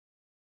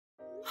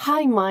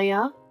Hi,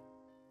 Maya.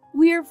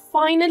 We're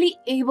finally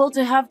able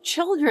to have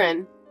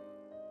children.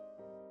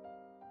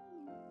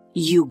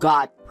 You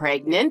got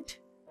pregnant?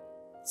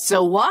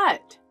 So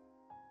what?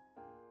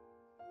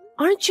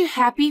 Aren't you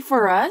happy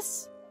for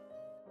us?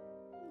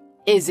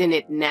 Isn't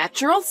it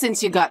natural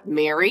since you got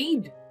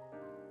married?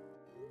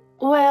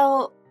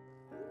 Well,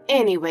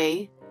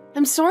 anyway,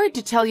 I'm sorry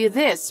to tell you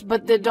this,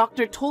 but the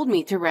doctor told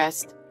me to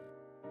rest.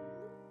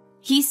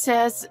 He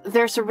says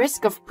there's a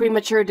risk of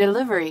premature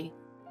delivery.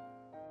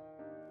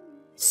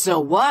 So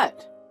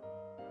what?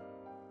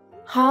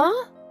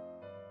 Huh?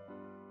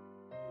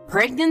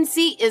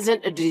 Pregnancy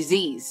isn't a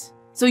disease,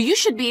 so you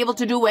should be able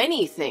to do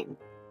anything.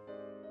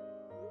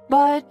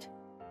 But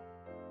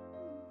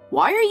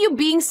why are you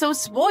being so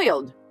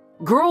spoiled?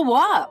 Grow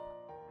up.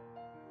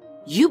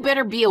 You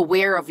better be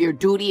aware of your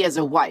duty as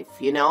a wife,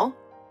 you know?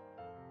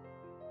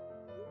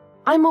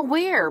 I'm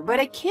aware, but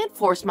I can't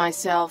force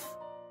myself.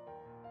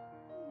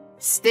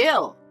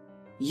 Still,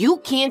 you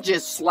can't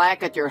just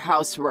slack at your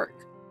housework.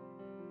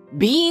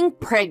 Being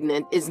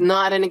pregnant is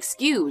not an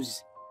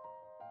excuse.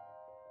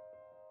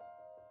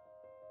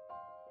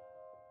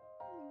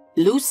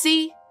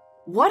 Lucy,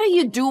 what are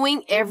you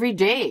doing every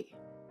day?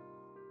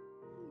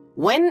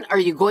 When are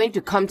you going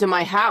to come to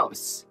my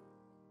house?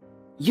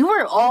 You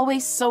are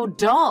always so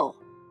dull.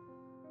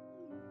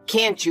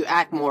 Can't you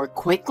act more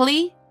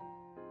quickly?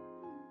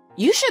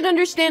 You should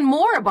understand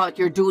more about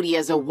your duty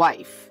as a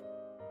wife.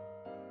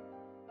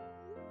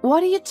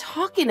 What are you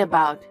talking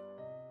about?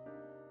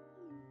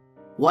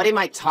 What am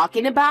I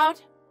talking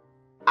about?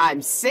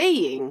 I'm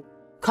saying,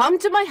 come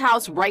to my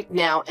house right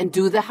now and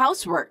do the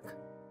housework.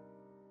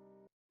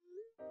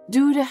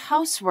 Do the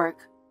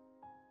housework?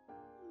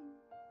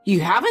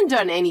 You haven't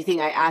done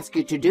anything I asked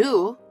you to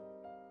do.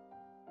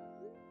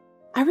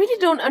 I really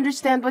don't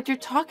understand what you're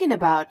talking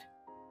about.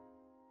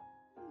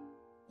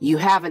 You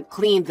haven't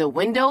cleaned the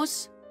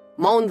windows,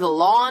 mown the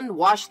lawn,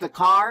 washed the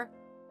car.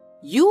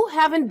 You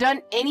haven't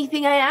done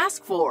anything I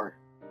asked for.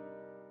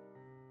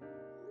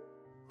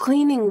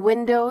 Cleaning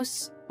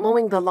windows,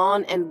 mowing the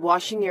lawn, and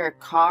washing your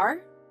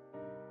car?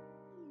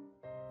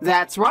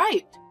 That's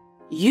right.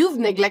 You've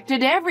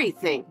neglected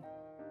everything.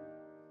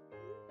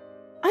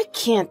 I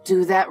can't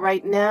do that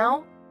right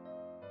now.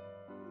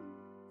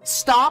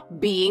 Stop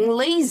being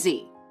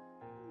lazy.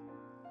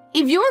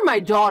 If you're my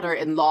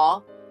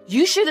daughter-in-law,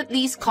 you should at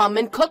least come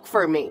and cook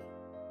for me.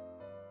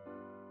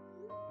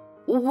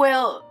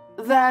 Well,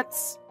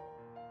 that's...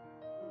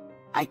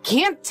 I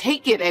can't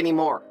take it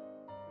anymore.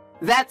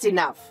 That's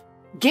enough.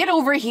 Get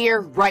over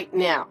here right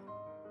now.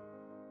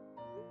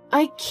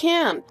 I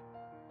can't.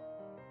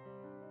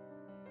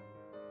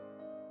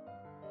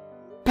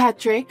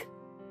 Patrick,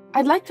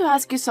 I'd like to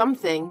ask you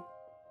something.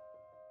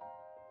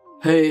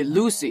 Hey,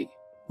 Lucy,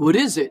 what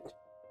is it?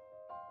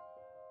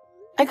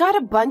 I got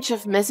a bunch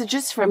of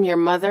messages from your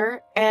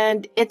mother,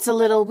 and it's a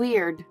little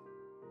weird.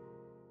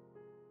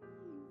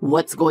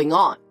 What's going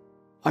on?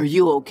 Are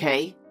you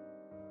okay?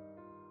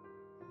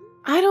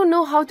 I don't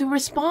know how to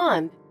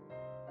respond.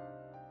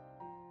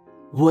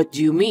 What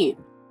do you mean?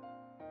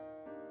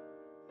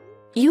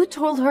 You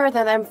told her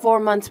that I'm 4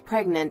 months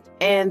pregnant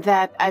and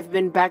that I've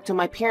been back to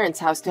my parents'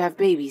 house to have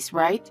babies,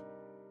 right?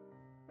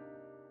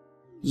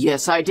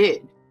 Yes, I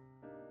did.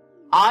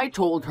 I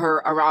told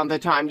her around the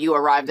time you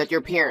arrived at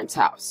your parents'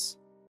 house.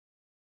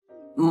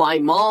 My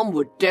mom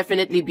would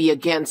definitely be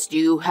against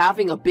you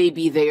having a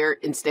baby there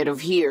instead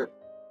of here.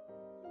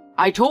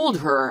 I told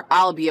her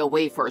I'll be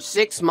away for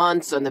 6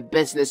 months on a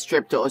business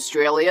trip to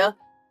Australia,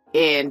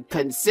 and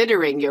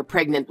considering you're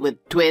pregnant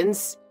with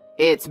twins,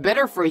 it's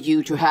better for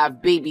you to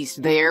have babies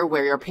there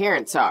where your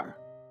parents are.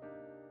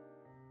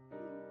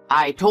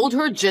 I told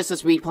her just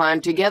as we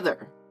planned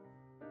together.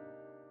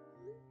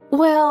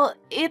 Well,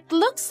 it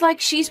looks like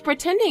she's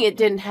pretending it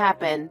didn't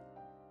happen.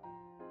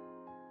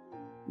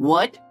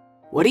 What?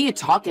 What are you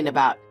talking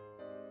about?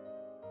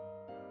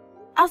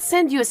 I'll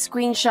send you a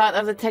screenshot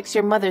of the text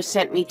your mother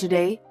sent me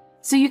today,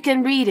 so you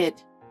can read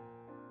it.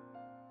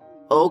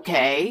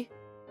 Okay.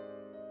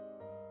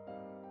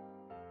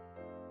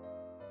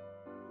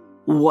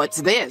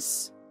 What's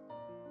this?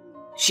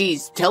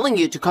 She's telling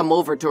you to come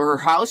over to her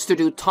house to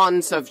do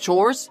tons of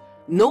chores,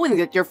 knowing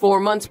that you're 4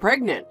 months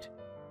pregnant.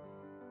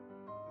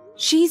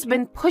 She's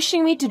been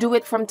pushing me to do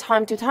it from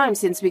time to time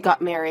since we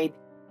got married.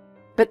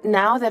 But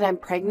now that I'm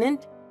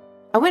pregnant,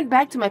 I went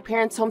back to my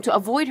parents' home to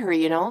avoid her,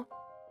 you know?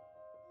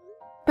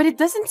 But it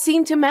doesn't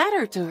seem to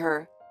matter to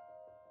her.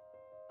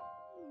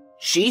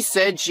 She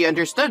said she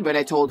understood what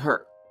I told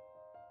her.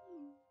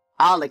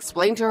 I'll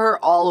explain to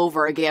her all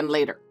over again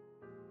later.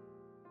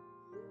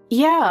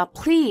 Yeah,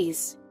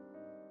 please.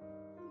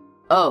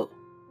 Oh,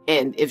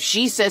 and if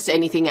she says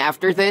anything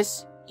after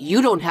this,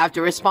 you don't have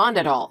to respond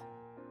at all.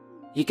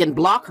 You can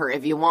block her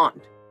if you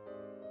want.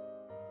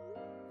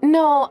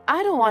 No,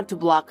 I don't want to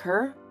block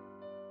her.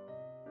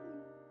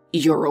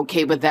 You're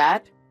okay with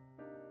that?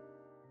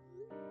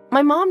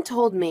 My mom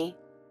told me.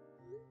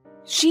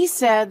 She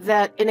said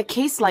that in a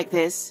case like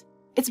this,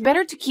 it's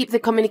better to keep the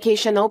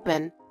communication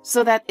open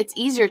so that it's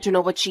easier to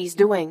know what she's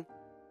doing.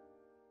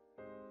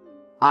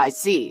 I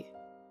see.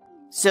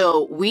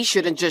 So we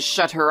shouldn't just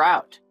shut her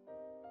out.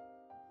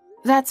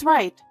 That's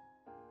right.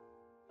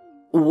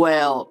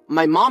 Well,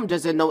 my mom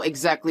doesn't know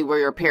exactly where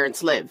your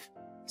parents live,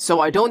 so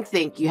I don't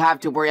think you have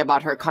to worry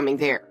about her coming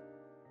there.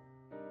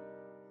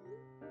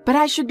 But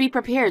I should be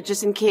prepared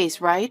just in case,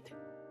 right?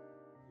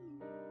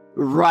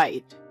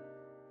 Right.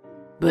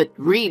 But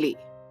really,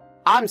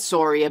 I'm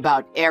sorry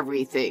about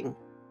everything.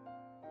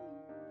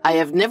 I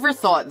have never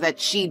thought that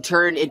she'd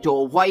turn into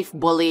a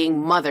wife-bullying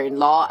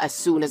mother-in-law as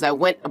soon as I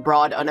went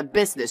abroad on a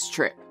business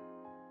trip.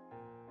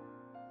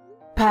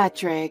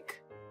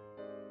 Patrick.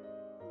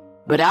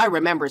 But I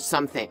remember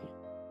something.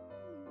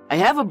 I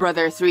have a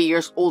brother 3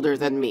 years older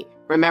than me.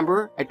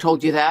 Remember, I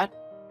told you that?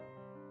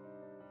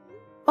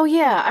 Oh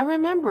yeah, I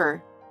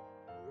remember.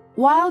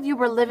 While you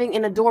were living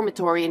in a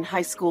dormitory in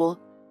high school,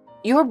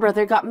 your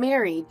brother got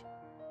married.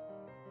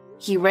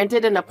 He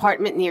rented an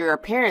apartment near your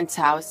parents'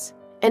 house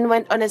and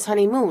went on his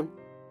honeymoon.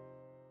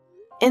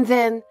 And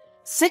then,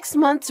 6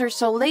 months or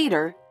so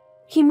later,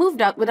 he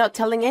moved out without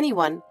telling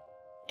anyone,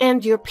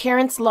 and your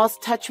parents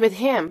lost touch with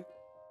him.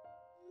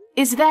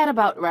 Is that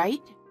about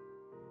right?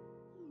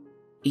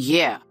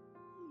 Yeah.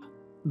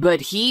 But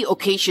he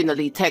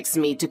occasionally texts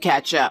me to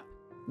catch up,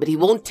 but he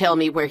won't tell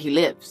me where he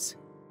lives.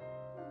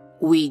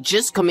 We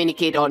just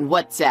communicate on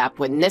WhatsApp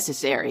when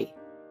necessary.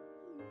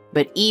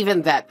 But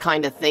even that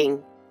kind of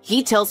thing,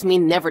 he tells me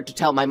never to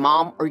tell my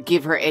mom or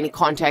give her any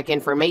contact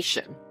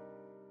information.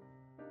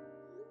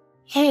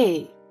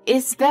 Hey,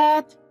 is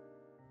that...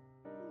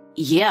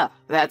 Yeah,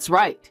 that's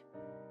right.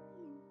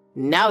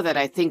 Now that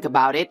I think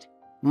about it,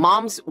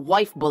 Mom's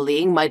wife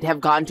bullying might have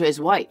gone to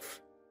his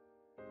wife.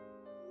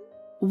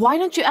 Why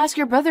don't you ask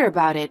your brother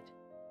about it?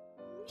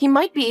 He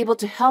might be able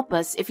to help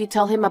us if you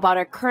tell him about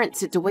our current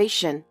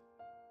situation.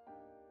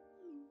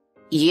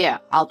 Yeah,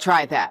 I'll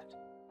try that.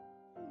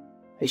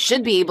 I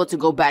should be able to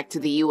go back to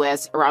the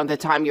US around the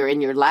time you're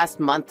in your last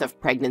month of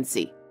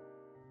pregnancy.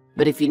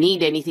 But if you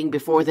need anything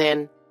before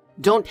then,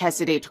 don't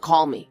hesitate to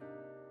call me.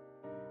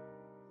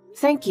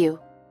 Thank you.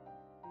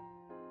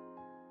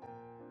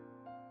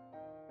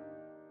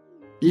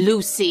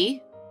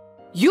 Lucy,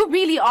 you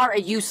really are a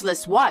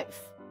useless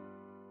wife.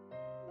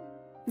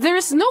 There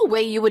is no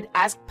way you would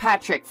ask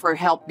Patrick for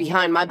help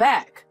behind my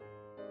back.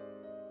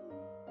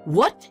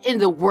 What in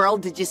the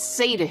world did you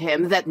say to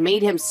him that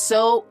made him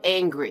so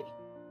angry?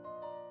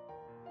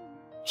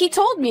 He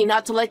told me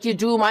not to let you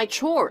do my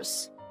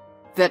chores,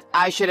 that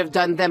I should have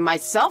done them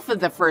myself in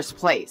the first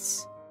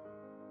place.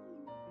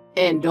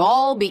 And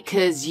all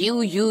because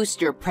you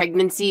used your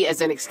pregnancy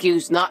as an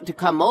excuse not to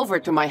come over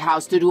to my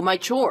house to do my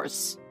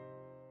chores.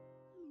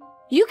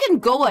 You can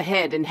go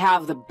ahead and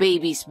have the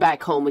babies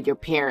back home with your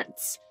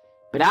parents,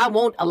 but I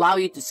won't allow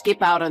you to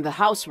skip out on the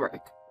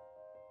housework.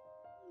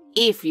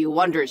 If you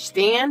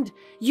understand,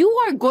 you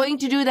are going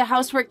to do the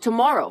housework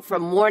tomorrow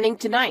from morning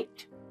to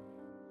night.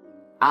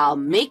 I'll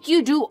make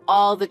you do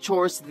all the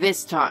chores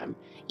this time,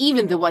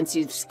 even the ones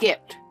you've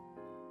skipped.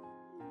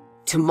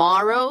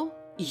 Tomorrow,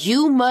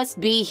 you must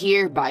be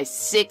here by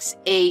 6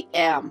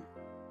 a.m.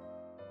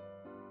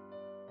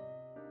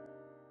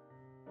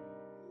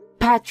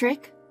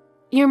 Patrick,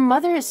 your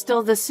mother is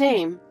still the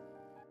same.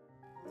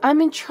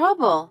 I'm in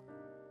trouble.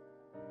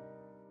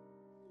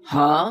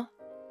 Huh?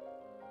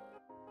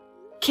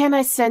 Can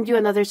I send you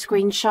another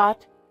screenshot?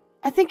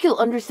 I think you'll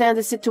understand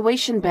the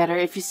situation better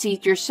if you see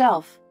it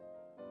yourself.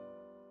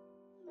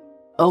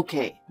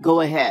 Okay,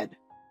 go ahead.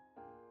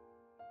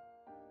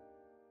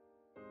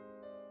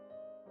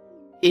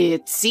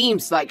 It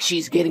seems like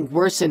she's getting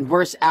worse and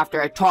worse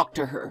after I talk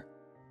to her.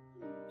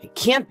 I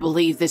can't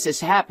believe this is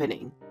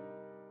happening.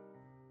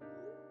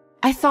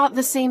 I thought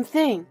the same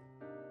thing.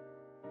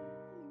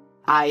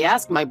 I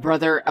asked my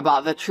brother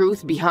about the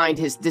truth behind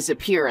his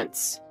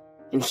disappearance,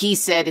 and he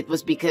said it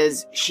was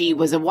because she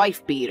was a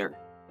wife beater.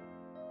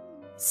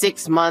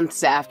 6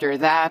 months after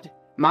that,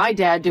 my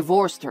dad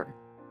divorced her,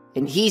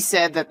 and he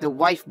said that the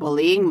wife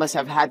bullying must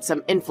have had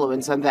some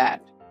influence on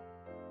that.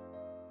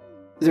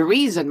 The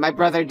reason my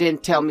brother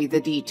didn't tell me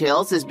the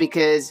details is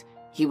because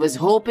he was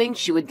hoping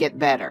she would get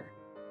better.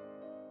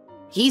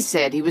 He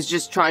said he was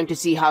just trying to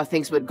see how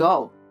things would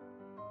go.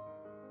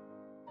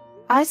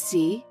 I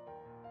see.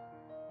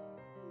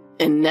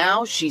 And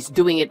now she's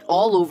doing it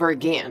all over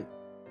again.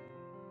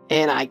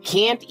 And I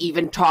can't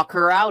even talk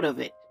her out of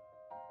it.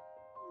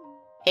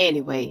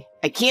 Anyway,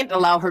 I can't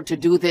allow her to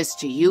do this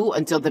to you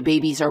until the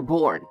babies are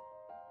born.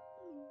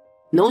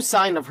 No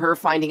sign of her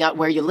finding out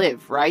where you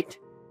live, right?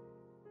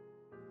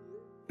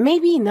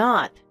 Maybe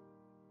not.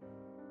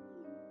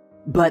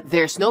 But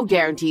there's no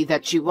guarantee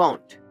that she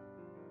won't.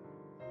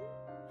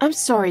 I'm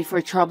sorry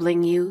for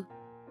troubling you.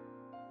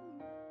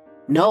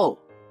 No,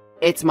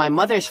 it's my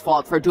mother's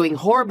fault for doing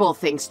horrible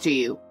things to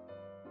you.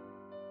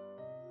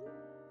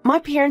 My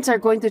parents are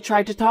going to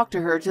try to talk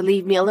to her to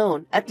leave me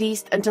alone, at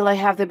least until I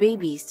have the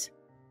babies.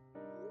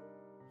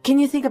 Can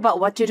you think about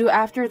what to do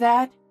after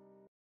that?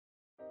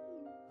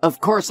 Of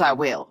course I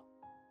will.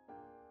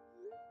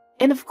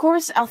 And of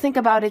course I'll think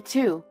about it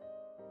too.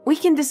 We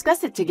can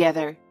discuss it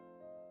together.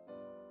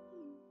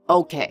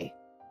 Okay.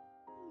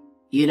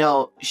 You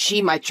know,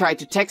 she might try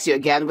to text you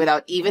again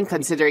without even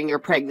considering your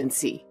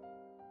pregnancy.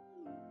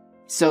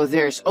 So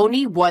there's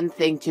only one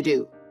thing to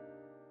do.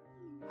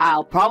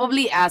 I'll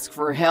probably ask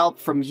for help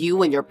from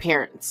you and your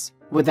parents.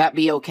 Would that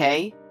be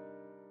okay?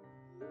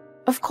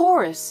 Of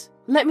course.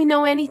 Let me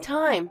know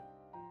anytime.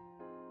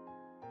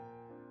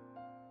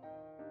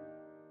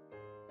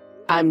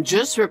 I'm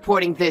just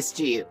reporting this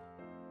to you.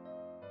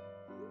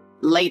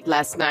 Late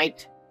last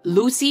night,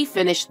 Lucy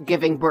finished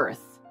giving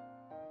birth.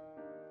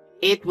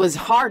 It was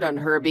hard on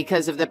her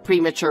because of the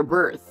premature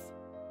birth,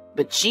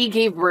 but she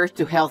gave birth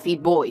to healthy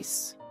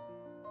boys.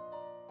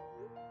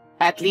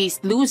 At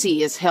least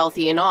Lucy is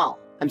healthy and all.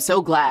 I'm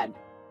so glad.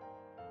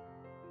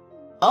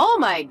 Oh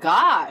my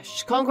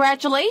gosh,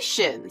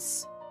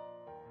 congratulations!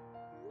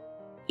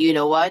 You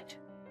know what?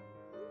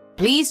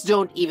 Please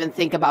don't even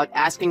think about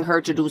asking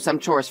her to do some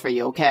chores for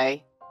you,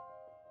 okay?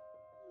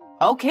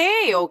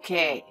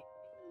 Okay.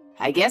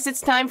 I guess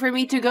it's time for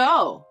me to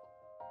go.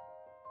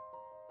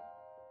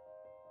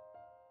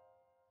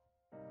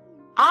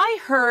 I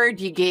heard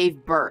you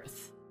gave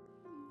birth,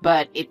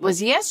 but it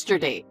was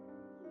yesterday.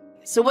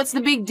 So what's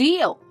the big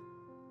deal?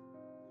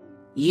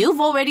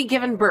 You've already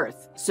given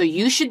birth, so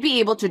you should be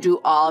able to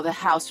do all the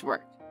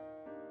housework.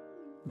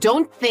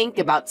 Don't think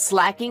about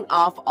slacking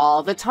off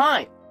all the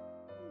time.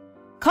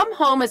 Come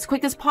home as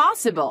quick as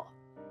possible.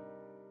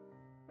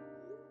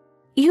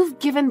 You've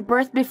given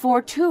birth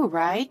before too,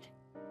 right?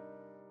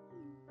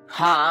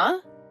 Huh?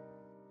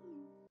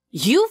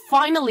 You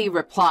finally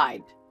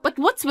replied, but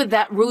what's with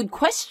that rude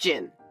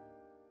question?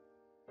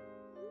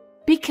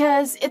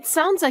 Because it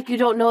sounds like you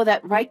don't know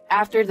that right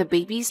after the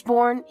baby's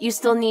born, you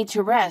still need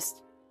to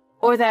rest,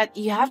 or that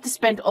you have to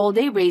spend all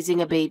day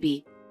raising a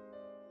baby.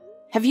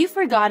 Have you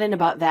forgotten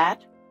about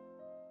that?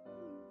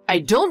 I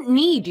don't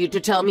need you to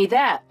tell me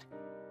that.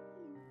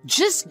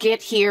 Just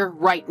get here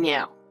right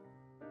now.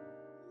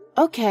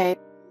 Okay,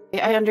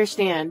 I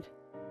understand.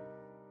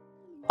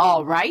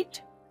 All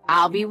right,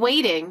 I'll be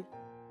waiting.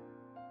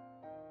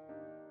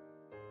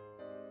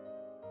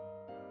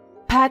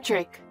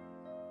 Patrick,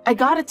 I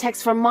got a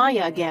text from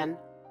Maya again.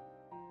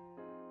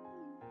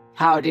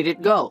 How did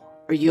it go?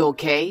 Are you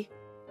okay?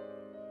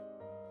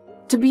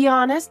 To be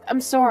honest,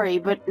 I'm sorry,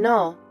 but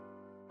no.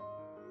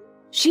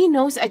 She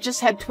knows I just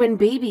had twin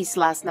babies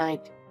last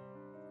night.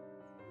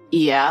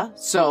 Yeah,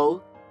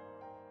 so?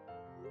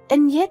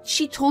 And yet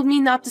she told me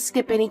not to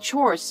skip any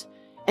chores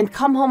and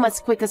come home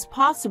as quick as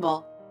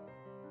possible.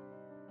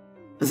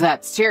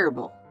 That's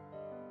terrible.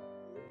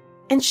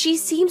 And she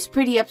seems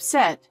pretty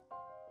upset.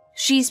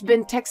 She's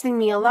been texting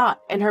me a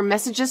lot, and her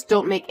messages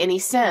don't make any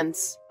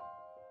sense.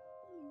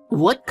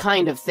 What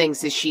kind of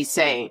things is she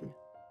saying?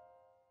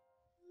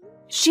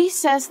 She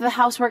says the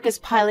housework is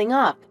piling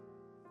up,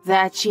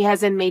 that she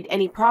hasn't made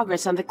any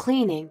progress on the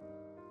cleaning.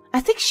 I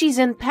think she's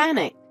in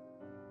panic.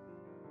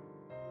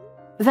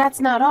 That's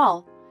not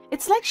all.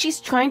 It's like she's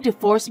trying to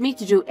force me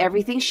to do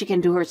everything she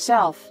can do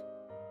herself.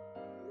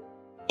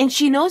 And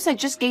she knows I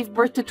just gave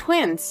birth to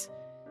twins,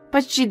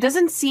 but she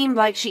doesn't seem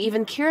like she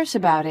even cares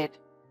about it.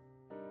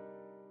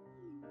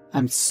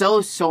 I'm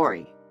so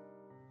sorry.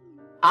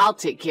 I'll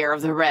take care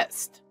of the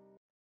rest.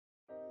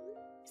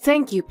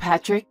 Thank you,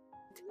 Patrick.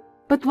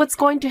 But what's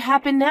going to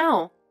happen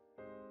now?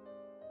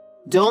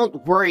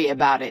 Don't worry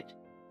about it.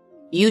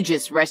 You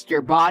just rest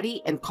your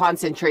body and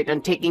concentrate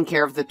on taking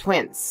care of the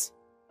twins.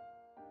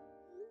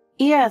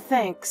 Yeah,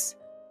 thanks.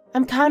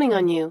 I'm counting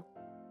on you.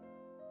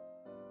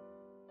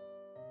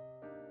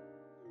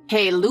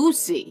 Hey,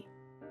 Lucy.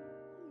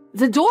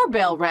 The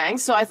doorbell rang,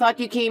 so I thought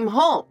you came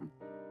home.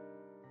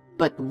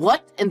 But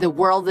what in the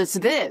world is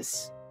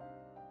this?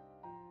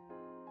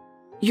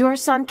 Your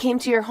son came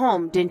to your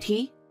home, didn't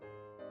he?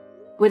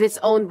 With his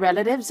own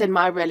relatives and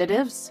my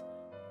relatives.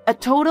 A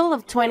total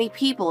of 20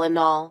 people in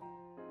all.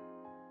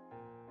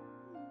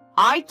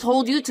 I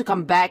told you to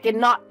come back and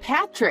not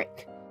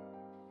Patrick.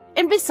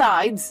 And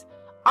besides,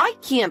 I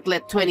can't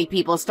let 20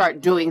 people start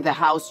doing the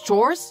house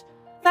chores.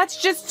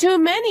 That's just too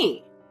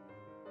many.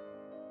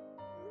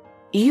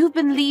 You've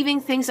been leaving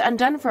things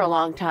undone for a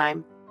long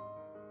time.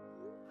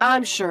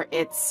 I'm sure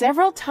it's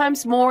several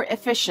times more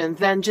efficient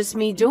than just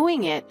me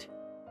doing it.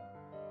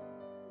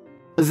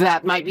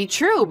 That might be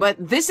true, but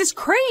this is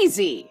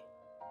crazy.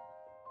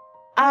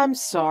 I'm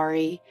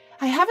sorry.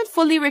 I haven't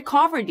fully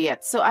recovered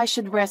yet, so I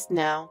should rest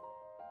now.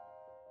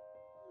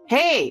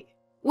 Hey,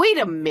 wait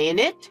a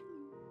minute.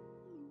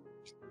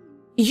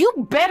 You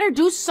better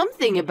do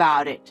something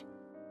about it.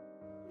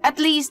 At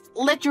least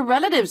let your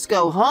relatives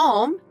go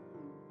home.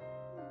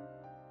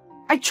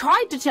 I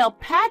tried to tell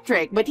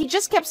Patrick, but he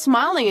just kept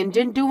smiling and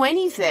didn't do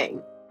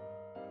anything.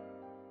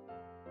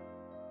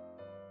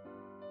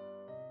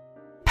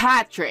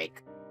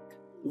 Patrick,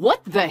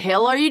 what the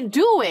hell are you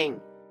doing?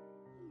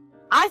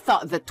 I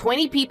thought the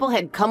 20 people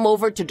had come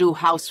over to do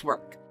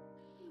housework,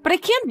 but I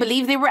can't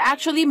believe they were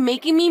actually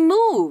making me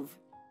move.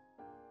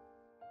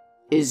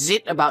 Is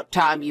it about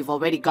time you've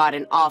already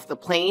gotten off the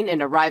plane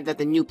and arrived at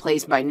the new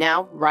place by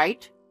now,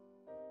 right?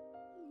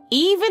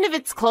 Even if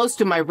it's close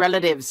to my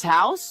relative's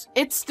house,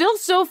 it's still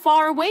so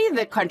far away in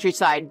the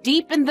countryside,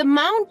 deep in the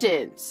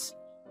mountains.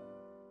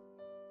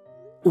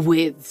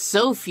 With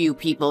so few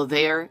people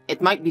there,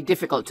 it might be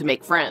difficult to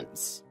make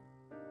friends.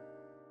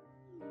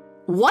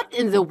 What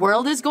in the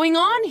world is going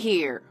on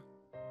here?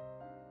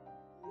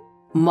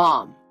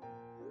 Mom,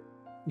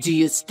 do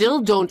you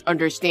still don't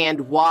understand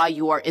why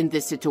you are in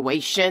this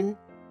situation?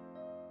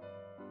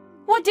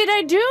 What did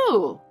I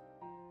do?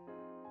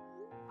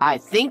 I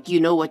think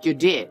you know what you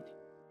did.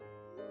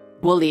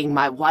 Bullying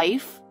my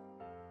wife?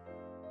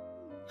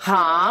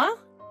 Huh?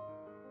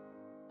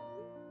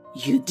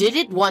 You did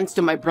it once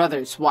to my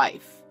brother's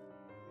wife.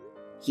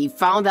 He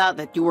found out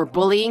that you were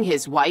bullying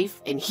his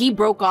wife and he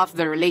broke off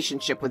the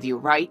relationship with you,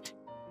 right?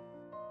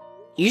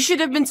 You should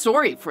have been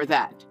sorry for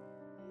that.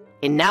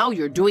 And now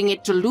you're doing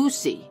it to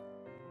Lucy.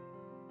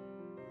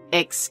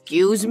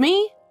 Excuse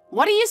me?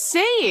 What are you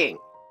saying?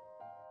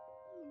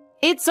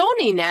 It's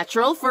only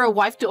natural for a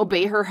wife to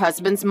obey her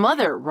husband's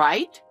mother,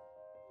 right?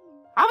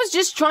 I was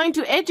just trying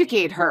to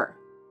educate her,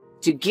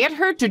 to get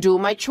her to do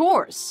my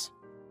chores.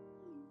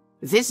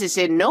 This is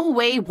in no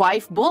way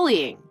wife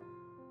bullying.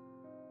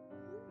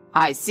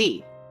 I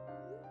see.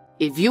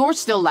 If you're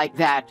still like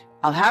that,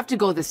 I'll have to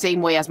go the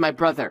same way as my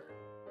brother.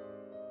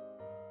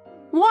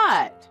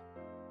 What?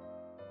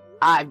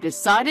 I've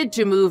decided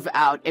to move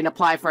out and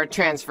apply for a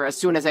transfer as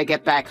soon as I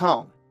get back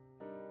home.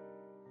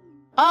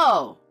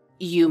 Oh,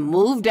 you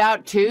moved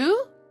out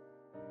too?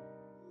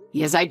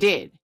 Yes, I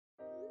did.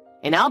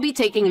 And I'll be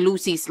taking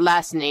Lucy's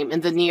last name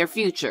in the near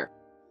future.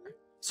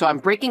 So I'm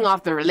breaking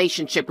off the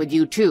relationship with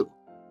you too.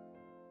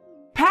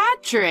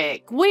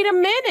 Patrick, wait a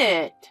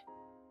minute.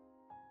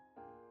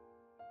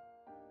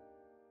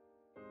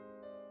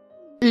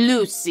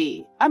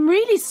 Lucy, I'm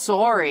really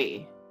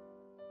sorry.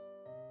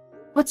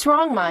 What's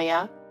wrong,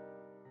 Maya?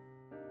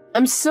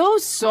 I'm so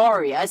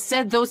sorry I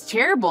said those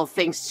terrible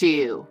things to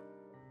you.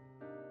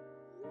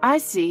 I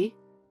see.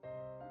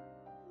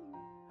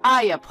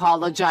 I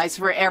apologize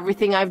for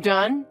everything I've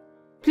done.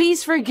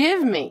 Please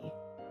forgive me.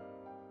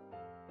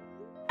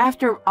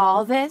 After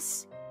all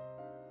this,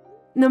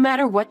 no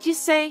matter what you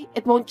say,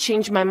 it won't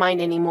change my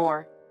mind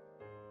anymore.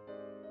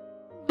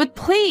 But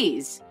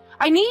please,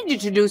 I need you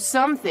to do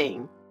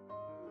something.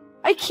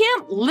 I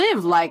can't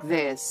live like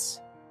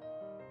this.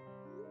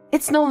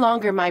 It's no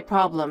longer my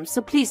problem,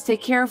 so please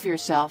take care of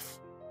yourself.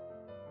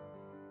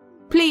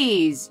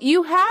 Please,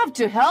 you have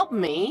to help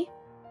me.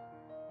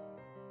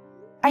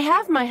 I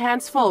have my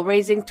hands full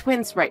raising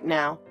twins right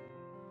now.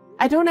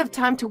 I don't have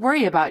time to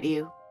worry about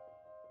you.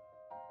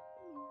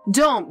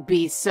 Don't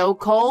be so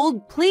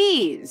cold,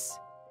 please.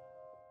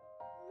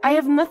 I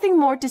have nothing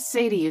more to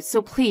say to you,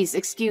 so please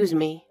excuse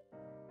me.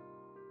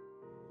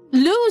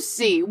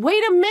 Lucy,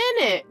 wait a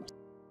minute.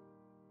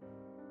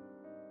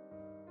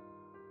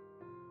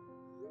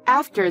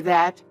 After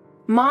that,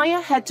 Maya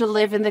had to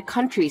live in the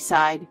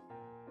countryside.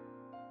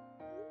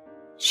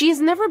 She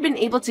has never been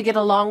able to get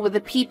along with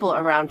the people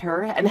around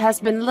her and has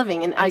been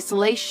living in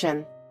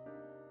isolation.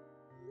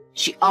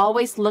 She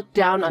always looked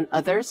down on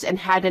others and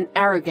had an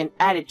arrogant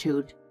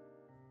attitude.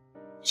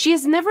 She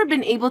has never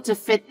been able to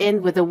fit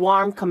in with the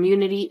warm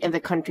community in the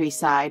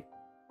countryside.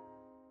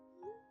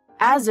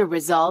 As a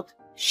result,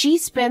 she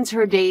spends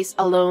her days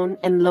alone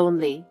and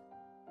lonely.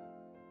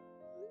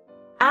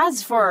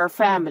 As for our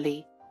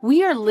family,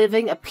 we are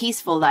living a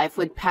peaceful life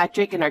with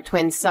Patrick and our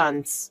twin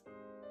sons.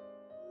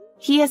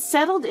 He has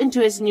settled into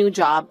his new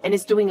job and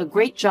is doing a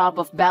great job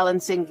of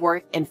balancing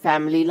work and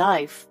family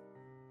life.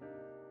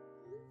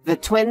 The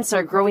twins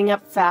are growing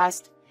up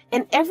fast,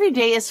 and every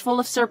day is full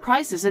of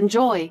surprises and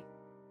joy.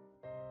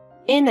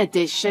 In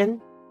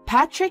addition,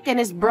 Patrick and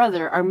his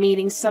brother are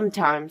meeting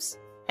sometimes,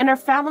 and our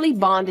family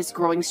bond is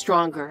growing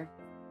stronger.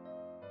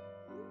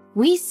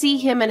 We see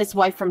him and his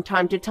wife from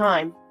time to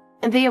time,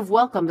 and they have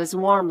welcomed us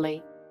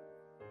warmly.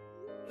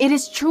 It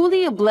is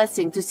truly a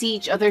blessing to see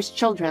each other's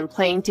children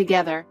playing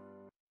together.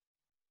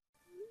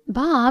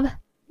 Bob,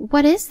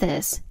 what is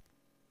this?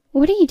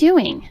 What are you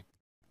doing?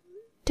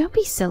 Don't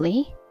be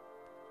silly.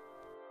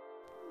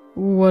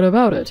 What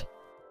about it?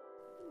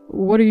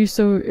 What are you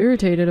so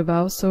irritated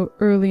about so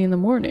early in the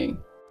morning?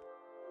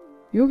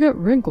 You'll get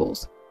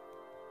wrinkles.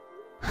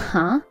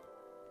 Huh?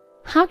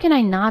 How can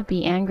I not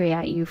be angry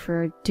at you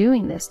for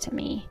doing this to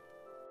me?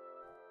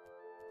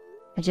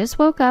 I just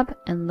woke up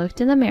and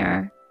looked in the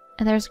mirror,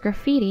 and there's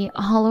graffiti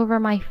all over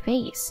my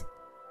face.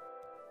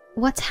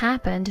 What's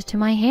happened to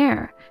my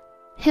hair?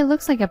 It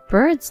looks like a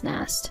bird's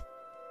nest.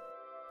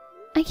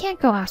 I can't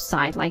go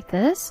outside like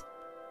this.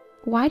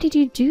 Why did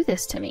you do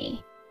this to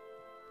me?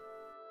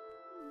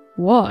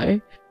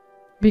 Why?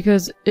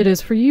 Because it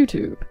is for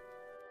YouTube.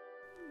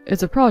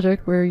 It's a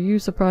project where you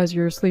surprise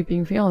your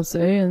sleeping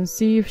fiancée and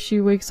see if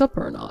she wakes up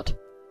or not.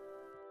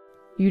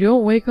 You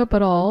don't wake up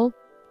at all,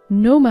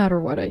 no matter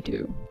what I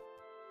do.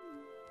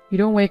 You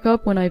don't wake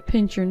up when I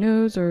pinch your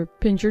nose or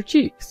pinch your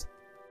cheeks.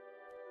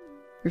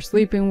 You're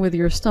sleeping with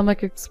your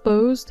stomach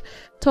exposed,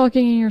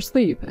 talking in your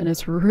sleep, and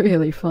it's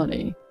really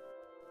funny.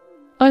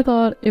 I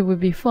thought it would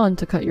be fun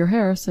to cut your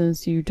hair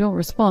since you don't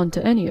respond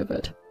to any of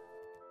it.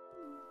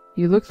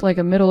 You looked like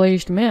a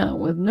middle-aged man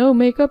with no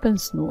makeup and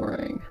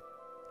snoring.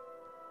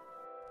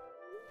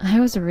 I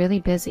was really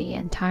busy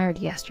and tired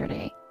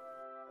yesterday.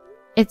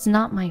 It's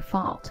not my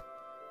fault.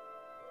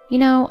 You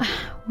know,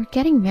 we're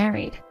getting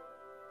married.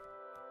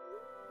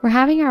 We're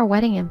having our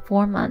wedding in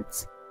 4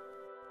 months.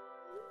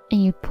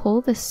 And you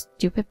pull this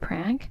stupid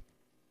prank?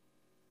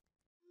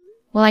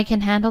 Well, I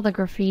can handle the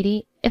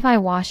graffiti if I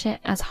wash it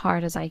as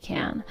hard as I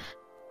can.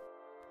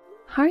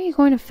 How are you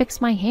going to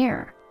fix my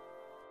hair?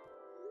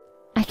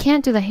 I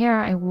can't do the hair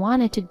I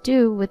wanted to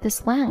do with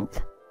this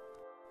length.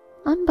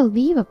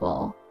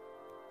 Unbelievable.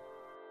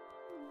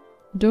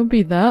 Don't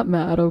be that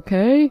mad,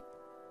 okay?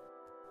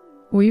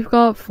 We've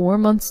got 4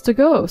 months to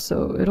go,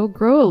 so it'll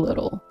grow a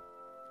little.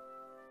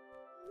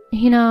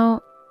 You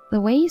know,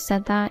 the way you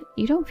said that,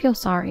 you don't feel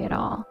sorry at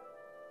all.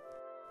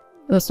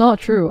 That's not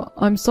true.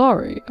 I'm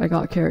sorry I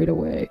got carried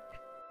away.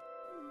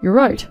 You're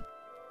right.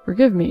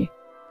 Forgive me.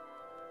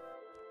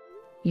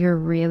 You're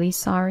really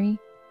sorry?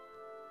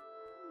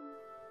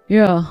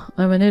 Yeah,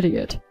 I'm an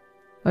idiot.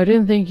 I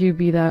didn't think you'd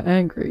be that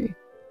angry.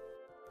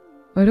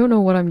 I don't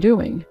know what I'm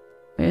doing.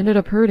 I ended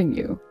up hurting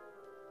you.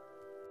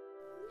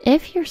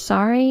 If you're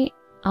sorry,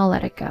 I'll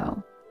let it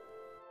go.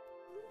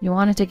 You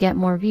wanted to get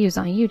more views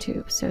on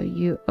YouTube, so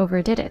you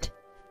overdid it.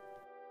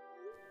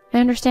 I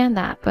understand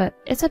that, but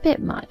it's a bit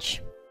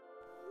much.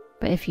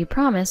 But if you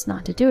promise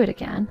not to do it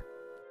again,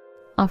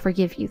 I'll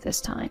forgive you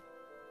this time.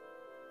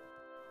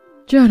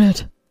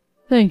 Janet,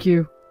 thank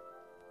you.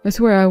 I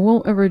swear I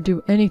won't ever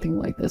do anything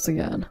like this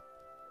again.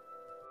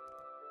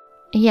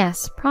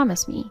 Yes,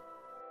 promise me.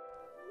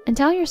 And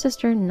tell your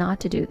sister not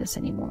to do this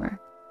anymore.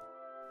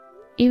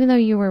 Even though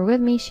you were with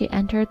me, she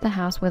entered the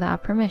house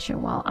without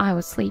permission while I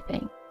was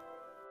sleeping.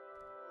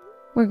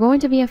 We're going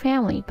to be a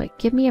family, but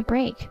give me a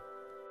break.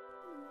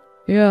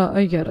 Yeah,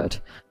 I get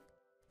it.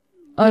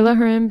 I let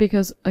her in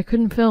because I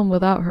couldn't film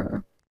without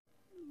her.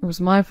 It was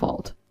my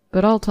fault,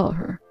 but I'll tell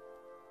her.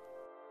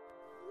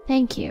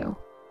 Thank you.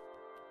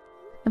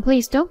 And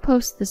please don't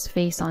post this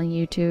face on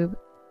YouTube.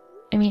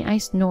 I mean, I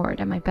snored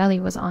and my belly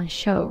was on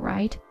show,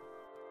 right?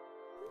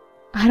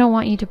 I don't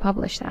want you to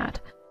publish that.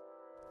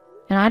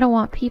 And I don't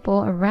want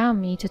people around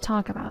me to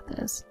talk about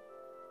this.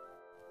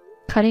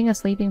 Cutting a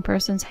sleeping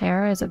person's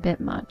hair is a bit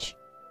much.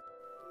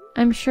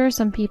 I'm sure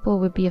some people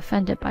would be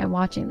offended by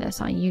watching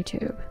this on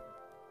YouTube.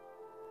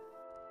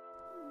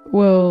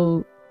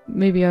 Well,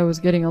 maybe I was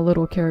getting a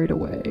little carried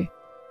away.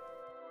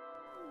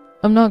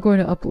 I'm not going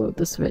to upload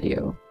this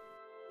video.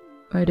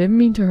 I didn't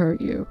mean to hurt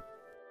you.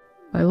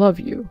 I love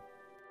you.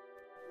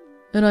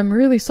 And I'm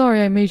really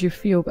sorry I made you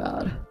feel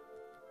bad.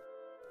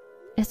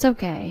 It's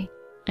okay.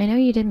 I know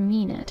you didn't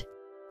mean it.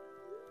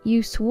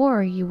 You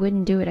swore you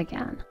wouldn't do it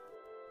again.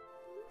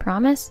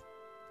 Promise?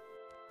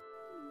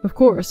 Of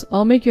course,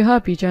 I'll make you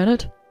happy,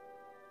 Janet.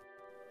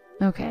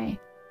 Okay.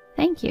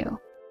 Thank you.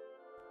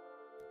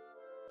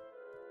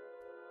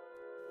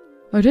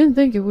 I didn't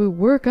think it would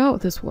work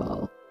out this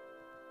well.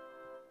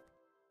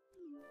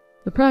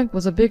 The prank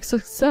was a big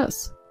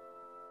success.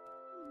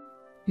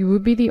 You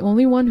would be the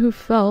only one who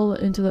fell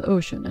into the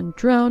ocean and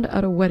drowned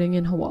at a wedding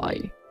in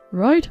Hawaii,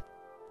 right?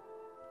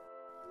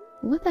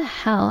 What the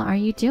hell are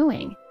you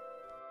doing?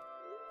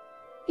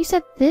 You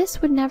said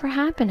this would never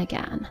happen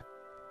again.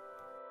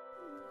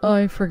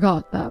 I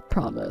forgot that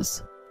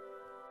promise.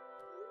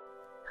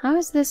 How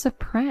is this a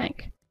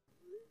prank?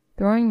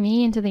 Throwing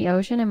me into the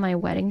ocean in my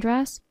wedding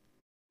dress?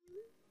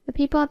 The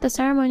people at the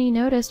ceremony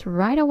noticed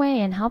right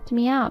away and helped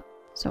me out,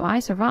 so I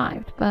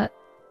survived, but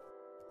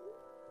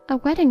a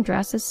wedding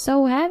dress is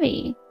so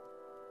heavy.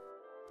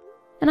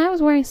 And I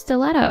was wearing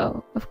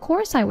stiletto. Of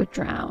course I would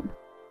drown.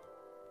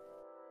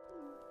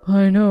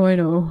 I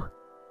know.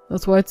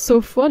 That's why it's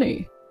so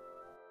funny.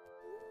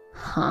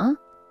 Huh?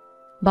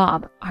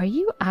 Bob, are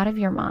you out of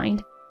your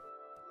mind?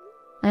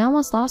 I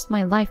almost lost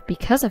my life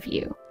because of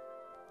you.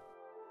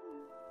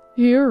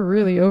 You're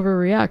really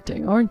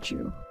overreacting, aren't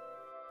you?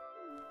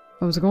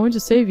 I was going to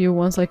save you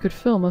once I could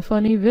film a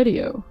funny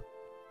video.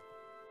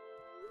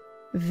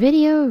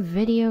 Video.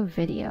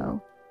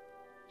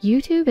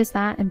 YouTube is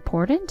that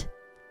important?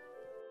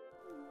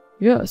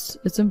 Yes,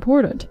 it's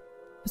important.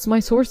 It's my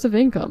source of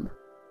income.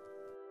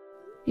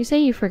 You say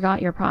you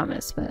forgot your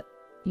promise, but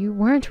you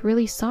weren't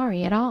really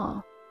sorry at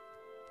all.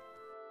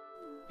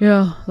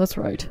 Yeah, that's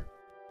right.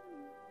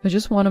 I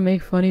just want to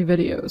make funny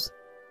videos.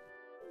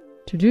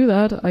 To do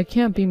that, I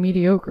can't be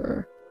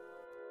mediocre.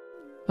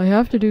 I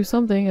have to do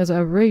something as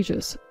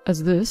outrageous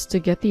as this to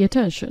get the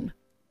attention.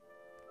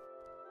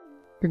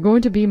 You're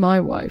going to be my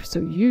wife,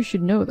 so you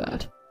should know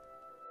that.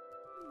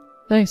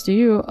 Thanks to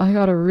you, I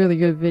got a really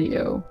good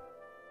video.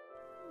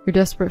 Your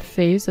desperate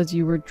face as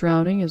you were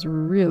drowning is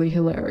really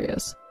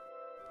hilarious.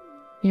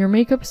 Your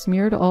makeup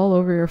smeared all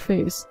over your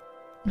face.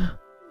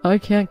 I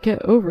can't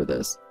get over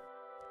this.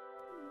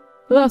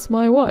 That's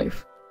my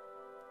wife.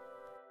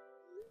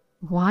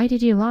 Why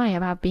did you lie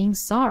about being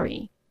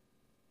sorry?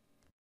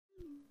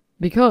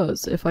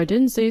 Because if I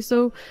didn't say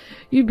so,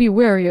 you'd be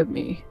wary of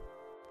me.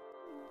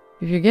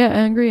 If you get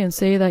angry and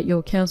say that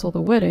you'll cancel the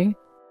wedding,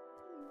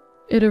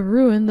 it'd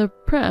ruin the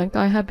prank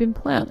I had been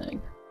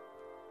planning.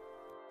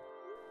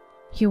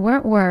 You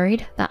weren't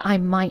worried that I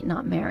might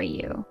not marry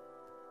you.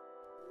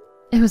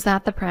 It was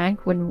that the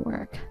prank wouldn't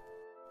work.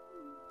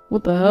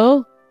 What the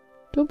hell?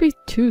 Don't be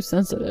too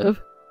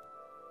sensitive.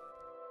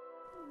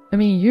 I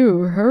mean, you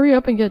hurry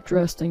up and get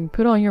dressed and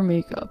put on your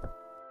makeup.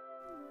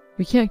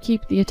 We can't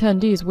keep the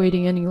attendees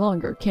waiting any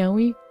longer, can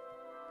we?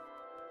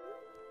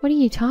 What are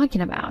you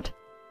talking about?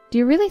 Do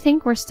you really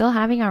think we're still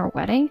having our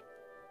wedding?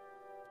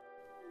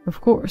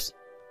 Of course.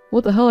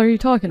 What the hell are you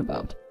talking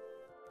about?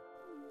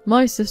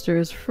 My sister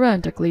is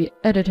frantically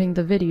editing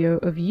the video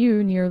of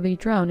you nearly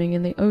drowning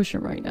in the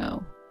ocean right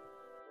now.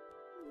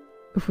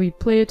 If we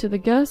play it to the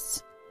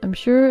guests, I'm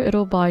sure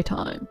it'll buy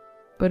time,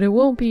 but it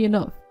won't be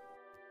enough.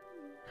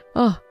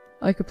 Ah,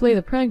 I could play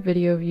the prank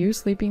video of you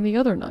sleeping the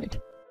other night.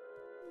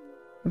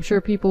 I'm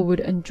sure people would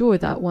enjoy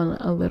that one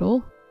a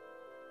little.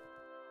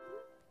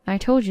 I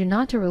told you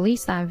not to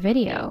release that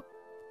video.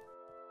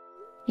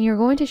 And you're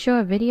going to show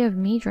a video of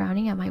me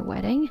drowning at my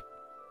wedding?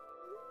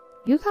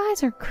 You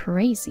guys are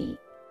crazy.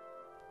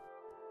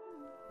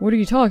 What are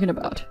you talking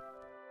about?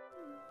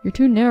 You're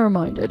too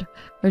narrow-minded.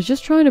 I was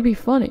just trying to be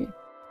funny.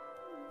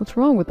 What's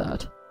wrong with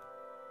that?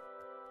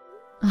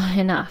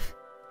 Enough.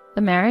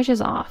 The marriage is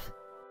off.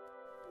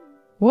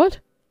 What?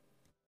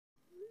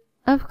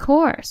 Of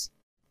course.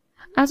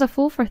 I was a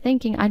fool for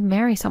thinking I'd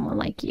marry someone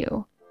like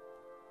you.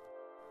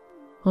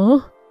 Huh?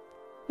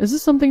 Is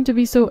this something to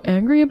be so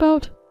angry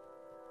about?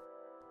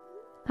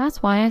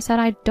 That's why I said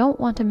I don't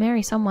want to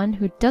marry someone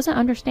who doesn't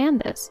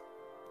understand this.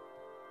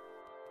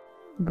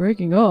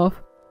 Breaking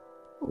off?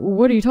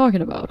 What are you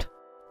talking about?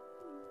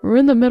 We're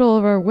in the middle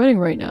of our wedding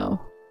right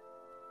now.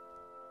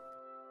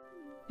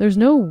 There's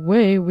no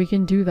way we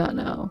can do that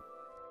now.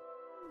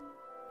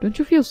 Don't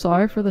you feel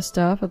sorry for the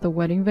staff at the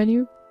wedding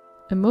venue?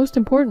 And most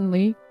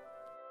importantly,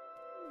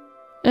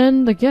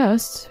 and the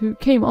guests who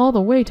came all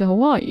the way to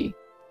Hawaii?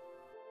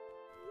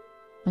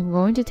 I'm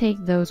going to take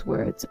those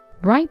words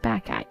right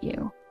back at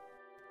you.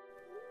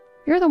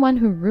 You're the one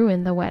who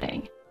ruined the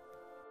wedding.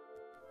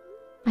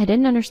 I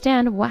didn't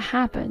understand what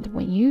happened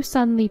when you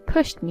suddenly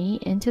pushed me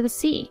into the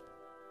sea.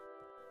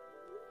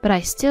 But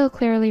I still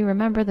clearly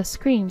remember the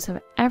screams of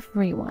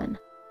everyone.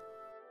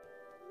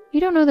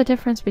 You don't know the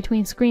difference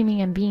between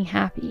screaming and being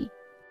happy.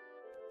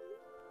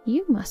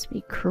 You must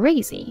be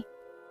crazy.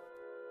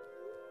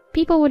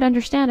 People would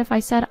understand if I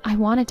said I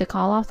wanted to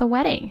call off the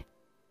wedding.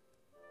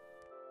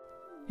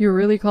 You're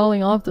really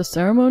calling off the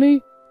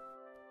ceremony?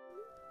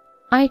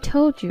 I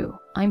told you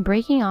I'm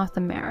breaking off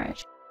the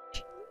marriage,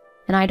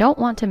 and I don't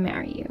want to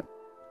marry you.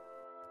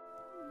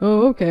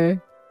 Oh, okay.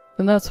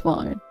 Then that's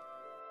fine.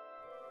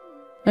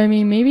 I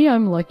mean, maybe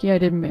I'm lucky I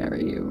didn't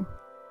marry you.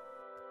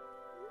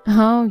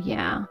 Oh,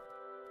 yeah.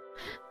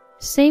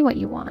 Say what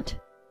you want.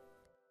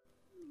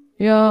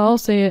 Yeah, I'll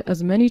say it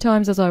as many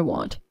times as I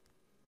want.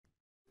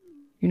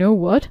 You know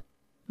what?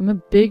 I'm a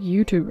big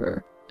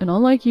YouTuber, and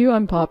unlike you,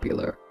 I'm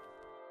popular.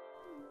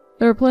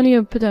 There are plenty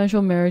of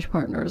potential marriage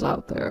partners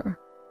out there.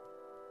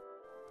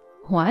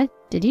 What?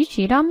 Did you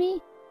cheat on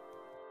me?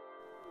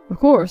 Of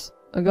course,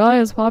 a guy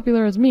as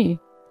popular as me.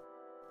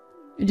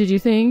 Did you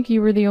think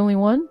you were the only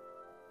one?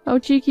 How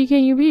cheeky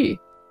can you be?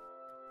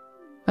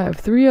 I have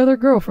 3 other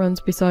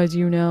girlfriends besides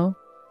you now.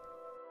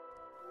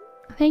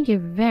 Thank you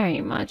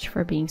very much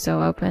for being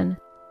so open.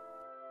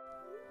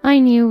 I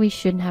knew we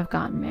shouldn't have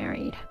gotten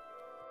married.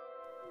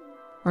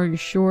 Are you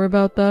sure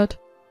about that?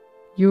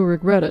 You'll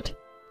regret it.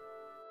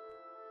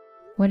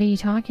 What are you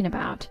talking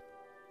about?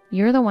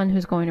 You're the one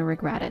who's going to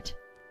regret it.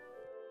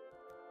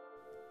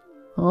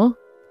 Huh?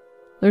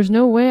 There's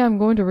no way I'm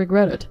going to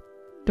regret it.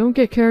 Don't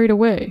get carried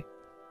away.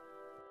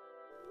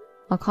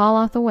 I'll call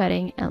off the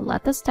wedding and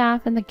let the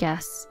staff and the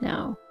guests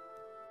know.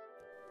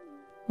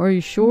 Are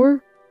you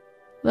sure?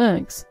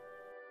 Thanks.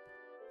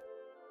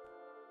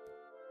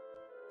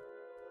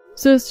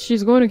 Sis,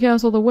 she's going to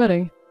cancel the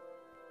wedding.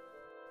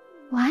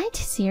 What?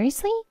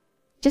 Seriously?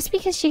 Just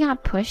because she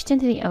got pushed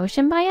into the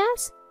ocean by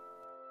us?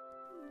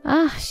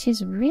 Ugh,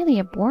 she's really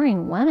a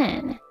boring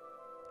woman.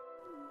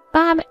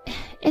 Bob,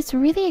 it's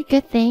really a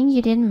good thing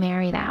you didn't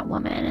marry that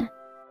woman.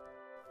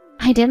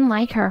 I didn't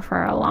like her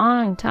for a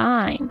long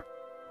time.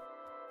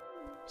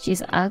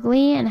 She's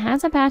ugly and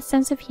has a bad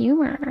sense of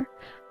humor.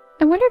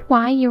 I wondered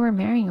why you were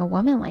marrying a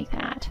woman like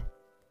that.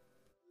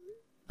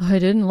 I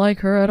didn't like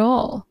her at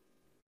all.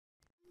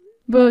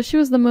 But she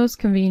was the most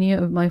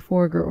convenient of my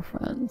 4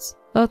 girlfriends.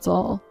 That's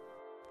all.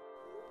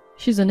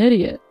 She's an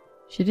idiot.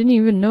 She didn't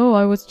even know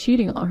I was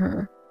cheating on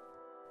her.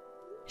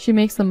 She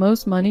makes the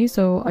most money,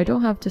 so I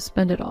don't have to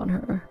spend it on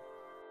her.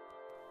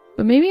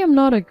 But maybe I'm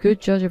not a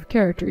good judge of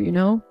character, you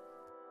know?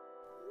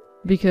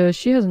 Because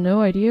she has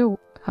no idea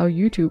how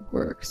YouTube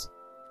works.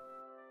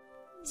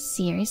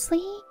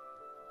 Seriously?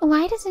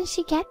 Why doesn't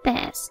she get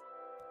this?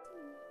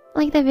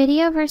 Like the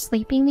video of her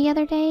sleeping the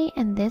other day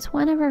and this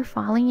one of her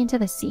falling into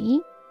the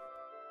sea?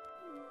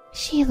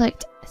 She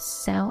looked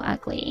so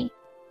ugly.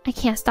 I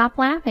can't stop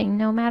laughing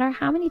no matter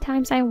how many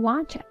times I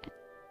watch it.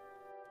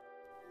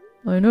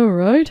 I know,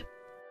 right?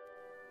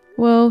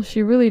 Well,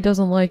 she really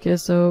doesn't like it,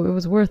 so it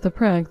was worth the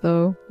prank,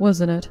 though,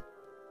 wasn't it?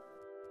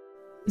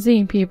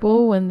 Seeing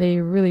people when they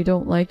really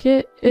don't like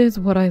it is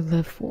what I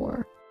live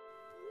for.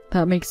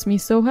 That makes me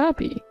so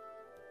happy.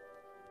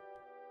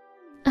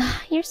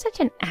 You're such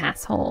an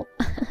asshole.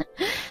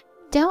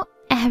 Don't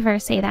ever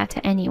say that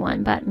to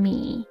anyone but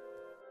me.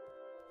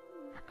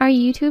 Our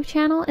YouTube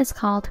channel is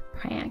called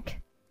Prank.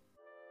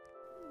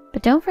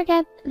 But don't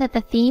forget that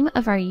the theme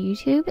of our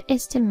YouTube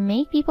is to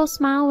make people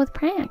smile with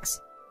pranks,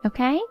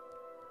 okay?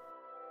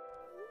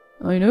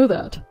 I know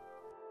that.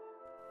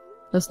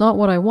 That's not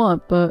what I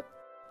want, but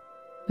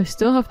I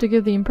still have to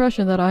give the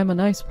impression that I'm a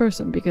nice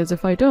person, because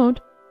if I don't,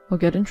 I'll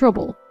get in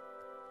trouble.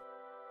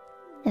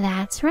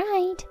 That's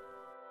right.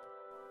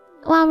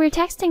 While we're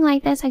texting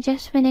like this, I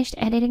just finished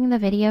editing the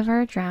video of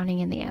her drowning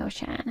in the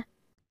ocean.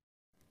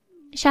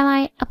 Shall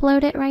I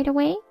upload it right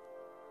away?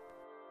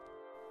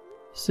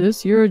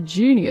 Sis, you're a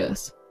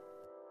genius.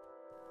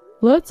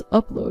 Let's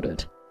upload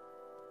it.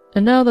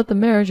 And now that the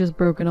marriage is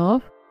broken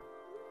off,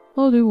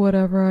 I'll do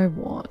whatever I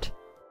want.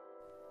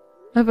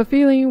 I have a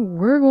feeling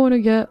we're going to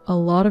get a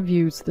lot of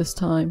views this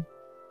time.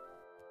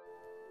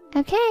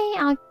 Okay,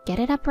 I'll get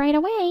it up right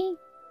away.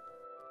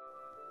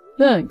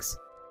 Thanks.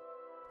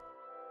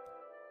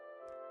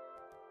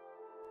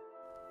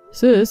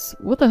 Sis,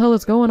 what the hell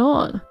is going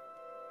on?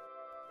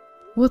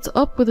 What's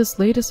up with this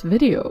latest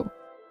video?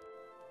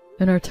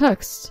 And our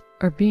texts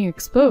are being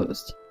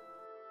exposed.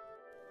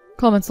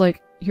 Comments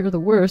like, "You're the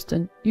worst"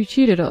 and "You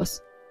cheated us"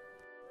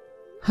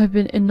 have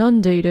been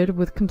inundated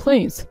with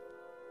complaints.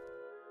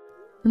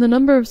 And the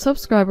number of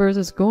subscribers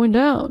is going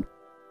down.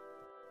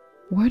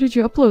 Why did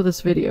you upload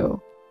this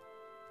video?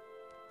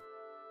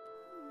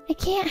 I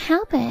can't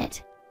help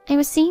it. I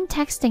was seen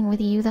texting with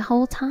you the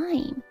whole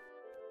time.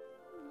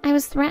 I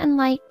was threatened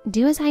like,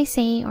 do as I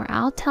say or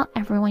I'll tell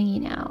everyone you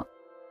know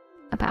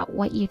about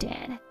what you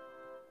did.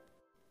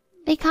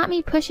 They caught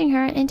me pushing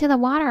her into the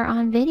water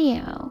on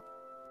video.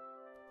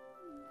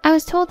 I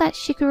was told that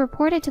she could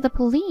report it to the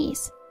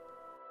police.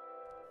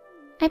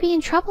 I'd be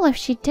in trouble if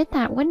she did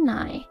that, wouldn't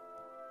I?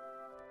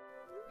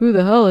 Who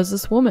the hell is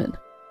this woman?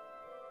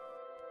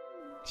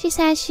 She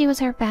says she was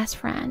her best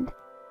friend.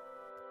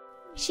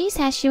 She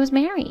says she was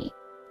married.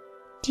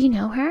 Do you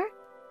know her?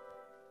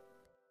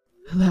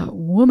 That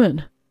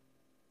woman.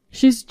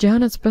 She's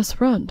Janet's best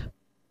friend.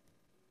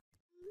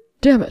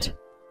 Damn it.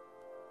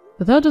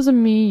 But that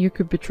doesn't mean you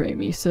could betray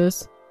me,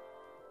 sis.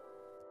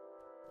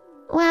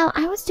 Well,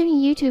 I was doing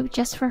YouTube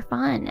just for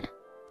fun.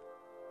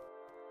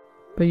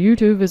 But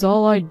YouTube is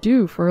all I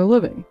do for a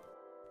living.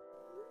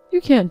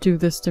 You can't do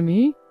this to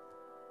me.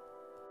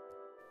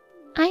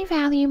 I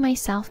value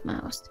myself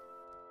most.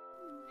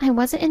 I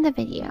wasn't in the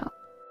video.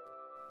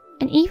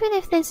 And even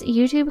if this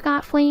YouTube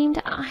got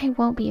flamed, I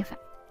won't be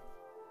affected.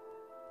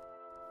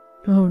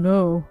 Oh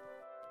no.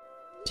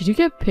 Did you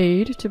get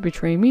paid to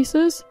betray me,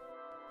 sis?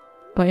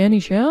 By any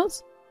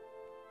chance?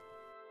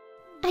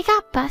 I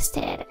got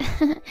busted.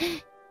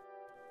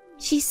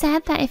 She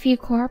said that if you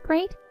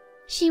cooperate,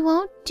 she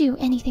won't do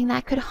anything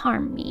that could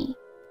harm me.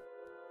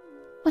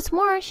 What's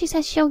more, she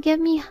says she'll give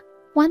me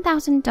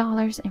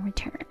 $1,000 in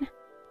return.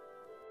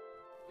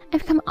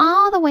 I've come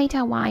all the way to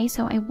Hawaii,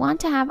 so I want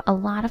to have a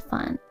lot of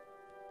fun.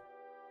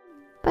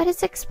 But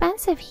it's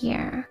expensive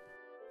here.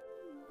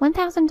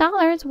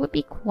 $1,000 would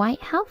be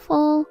quite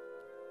helpful.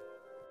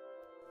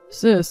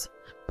 Sis,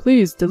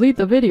 please delete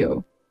the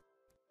video.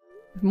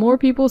 If more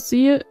people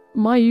see it,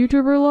 my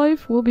YouTuber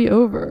life will be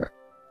over.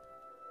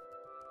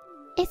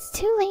 It's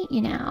too late,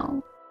 you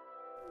know.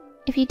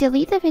 If you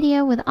delete the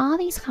video with all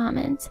these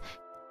comments,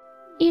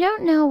 you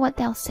don't know what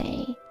they'll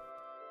say.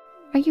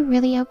 Are you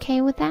really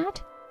okay with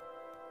that?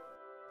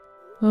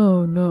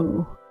 Oh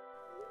no.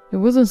 It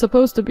wasn't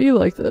supposed to be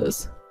like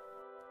this.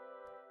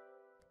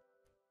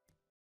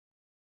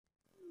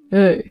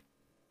 Hey,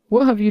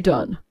 what have you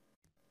done?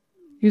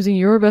 Using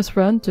your best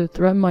friend to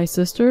threaten my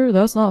sister?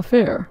 That's not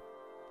fair.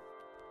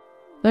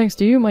 Thanks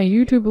to you, my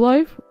YouTube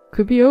life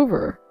could be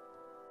over.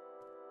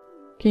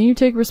 Can you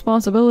take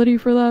responsibility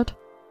for that?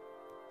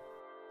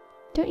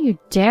 Don't you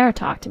dare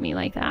talk to me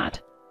like that.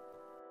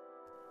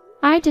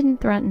 I didn't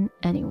threaten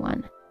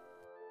anyone.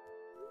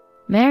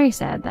 Mary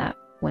said that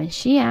when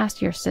she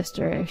asked your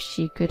sister if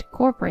she could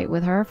cooperate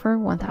with her for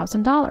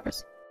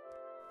 $1,000.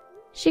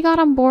 She got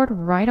on board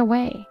right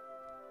away.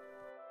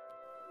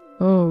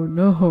 Oh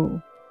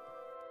no.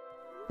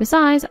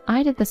 Besides,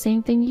 I did the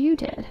same thing you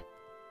did.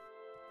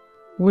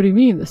 What do you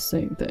mean the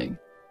same thing?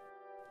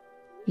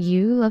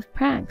 You love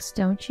pranks,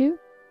 don't you?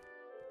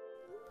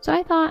 So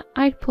I thought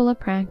I'd pull a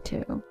prank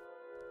too.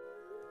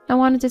 I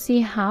wanted to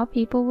see how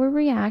people would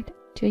react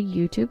to a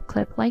YouTube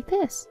clip like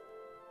this.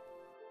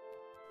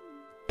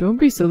 Don't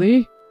be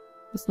silly.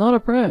 It's not a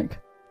prank.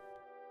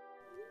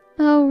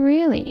 Oh,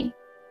 really?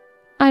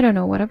 I don't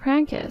know what a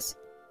prank is.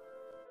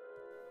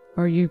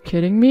 Are you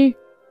kidding me?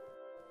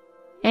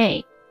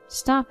 Hey,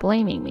 stop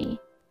blaming me.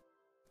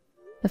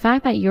 The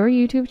fact that your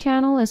YouTube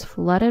channel is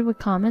flooded with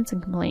comments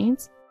and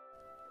complaints,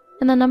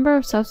 and the number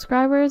of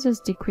subscribers is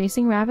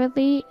decreasing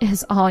rapidly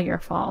is all your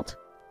fault.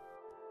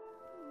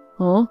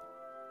 Huh?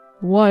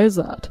 Why is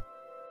that?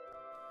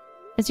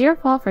 It's your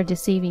fault for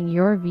deceiving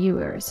your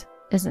viewers,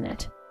 isn't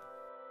it?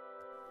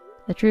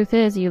 The truth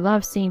is, you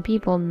love seeing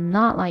people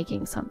not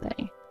liking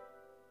something.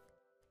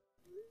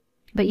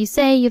 But you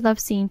say you love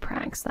seeing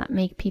pranks that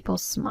make people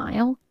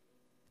smile?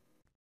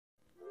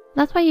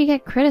 That's why you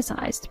get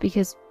criticized,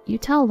 because you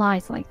tell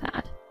lies like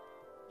that.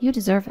 You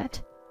deserve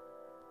it.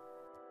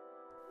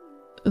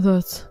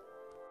 That's...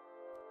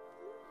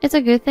 It's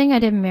a good thing I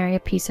didn't marry a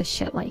piece of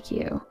shit like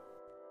you.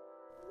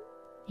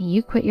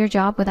 You quit your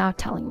job without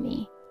telling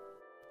me.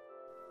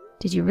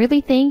 Did you really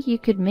think you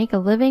could make a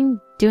living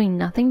doing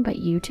nothing but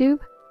YouTube?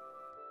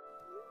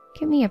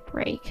 Give me a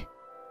break.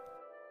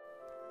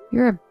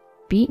 You're a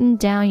beaten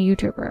down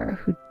YouTuber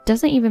who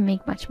doesn't even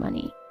make much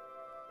money.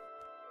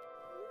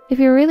 If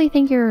you really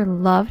think you're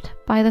loved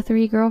by the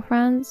 3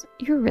 girlfriends,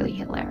 you're really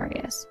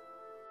hilarious.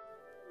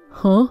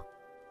 Huh?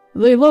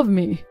 They love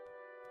me.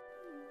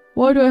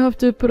 Why do I have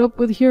to put up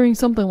with hearing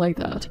something like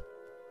that?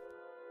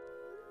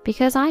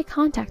 Because I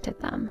contacted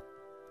them.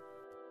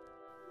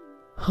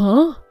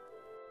 Huh?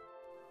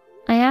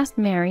 I asked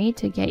Mary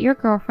to get your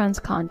girlfriend's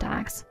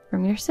contacts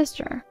from your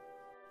sister.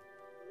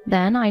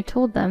 Then I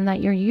told them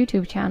that your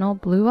YouTube channel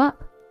blew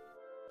up.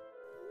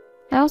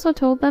 I also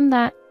told them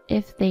that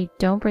if they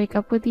don't break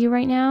up with you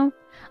right now,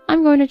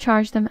 I'm going to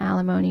charge them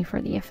alimony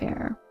for the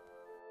affair.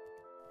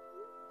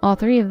 All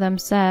 3 of them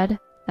said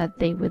that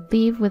they would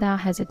leave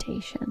without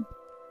hesitation.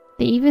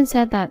 They even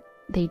said that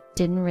they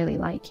didn't really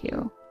like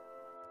you.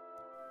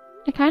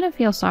 I kind of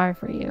feel sorry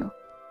for you.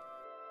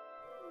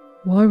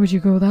 Why would you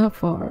go that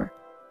far?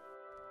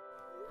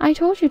 I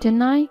told you,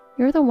 didn't I?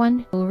 You're the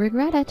one who'll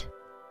regret it.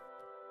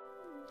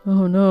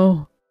 Oh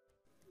no.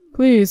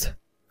 Please,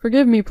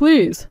 forgive me,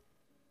 please.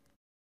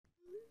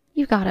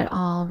 You got it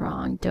all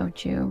wrong,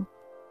 don't you?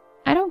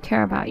 I don't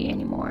care about you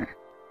anymore.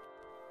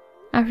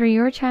 After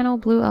your channel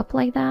blew up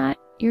like that,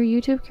 your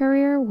YouTube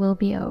career will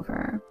be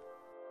over.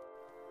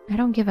 I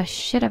don't give a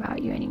shit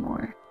about you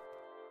anymore.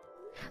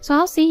 So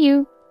I'll see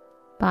you.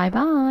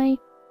 Bye-bye.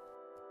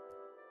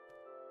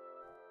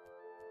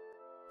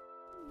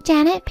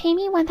 Janet, pay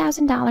me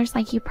 $1,000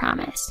 like you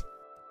promised.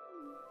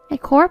 I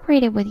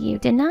cooperated with you,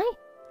 didn't I?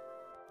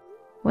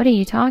 What are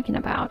you talking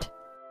about?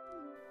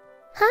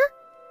 Huh?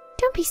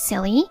 Don't be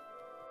silly.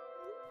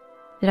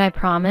 Did I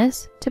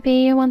promise to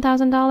pay you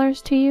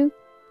 $1,000 to you?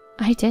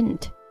 I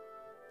didn't.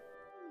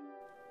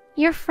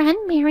 Your friend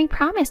Mary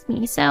promised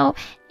me, so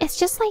it's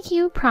just like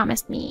you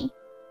promised me.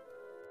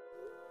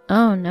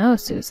 Oh no,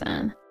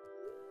 Susan.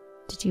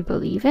 Did you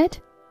believe it?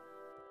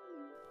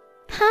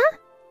 Huh?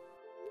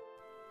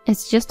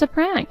 It's just a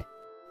prank.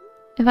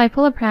 If I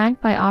pull a prank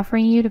by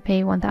offering you to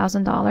pay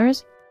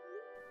 $1,000,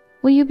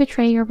 will you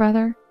betray your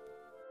brother?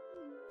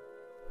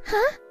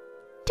 Huh?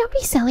 Don't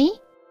be silly.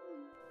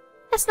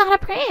 That's not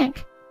a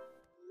prank.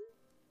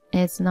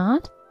 It's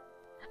not?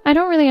 I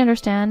don't really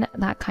understand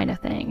that kind of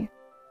thing.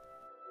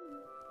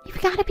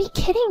 You've got to be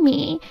kidding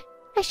me.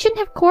 I shouldn't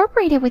have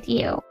cooperated with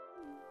you.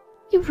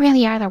 You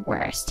really are the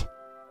worst.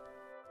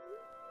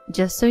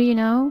 Just so you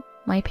know,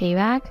 my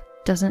payback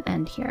doesn't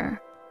end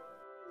here.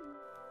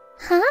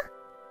 Huh?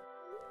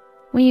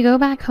 When you go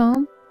back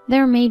home,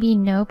 there may be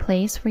no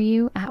place for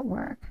you at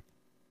work.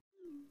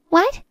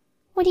 What?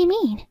 What do you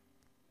mean?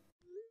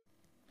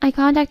 I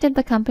contacted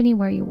the company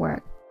where you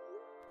work.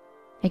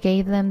 I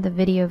gave them the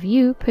video of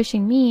you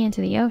pushing me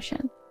into the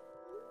ocean.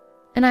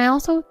 And I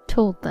also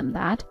told them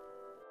that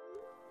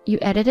you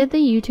edited the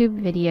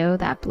YouTube video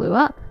that blew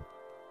up.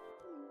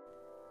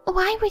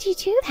 Why would you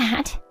do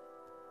that?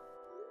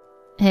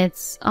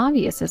 It's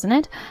obvious, isn't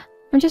it?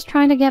 I'm just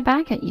trying to get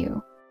back at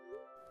you.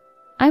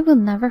 I will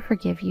never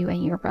forgive you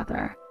and your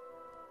brother.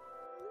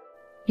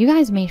 You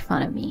guys made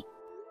fun of me.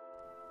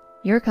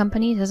 Your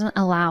company doesn't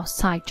allow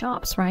side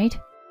jobs, right?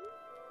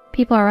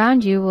 People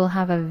around you will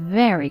have a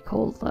very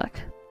cold look.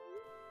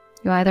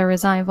 You either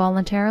resign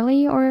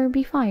voluntarily or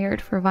be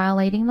fired for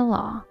violating the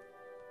law.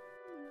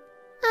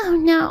 Oh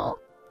no,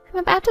 I'm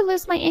about to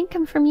lose my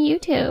income from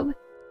YouTube.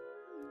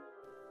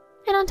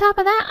 And on top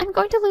of that, I'm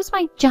going to lose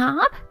my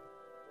job?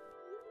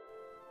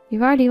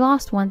 You've already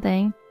lost one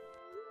thing.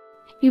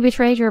 You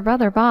betrayed your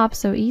brother Bob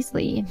so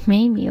easily, it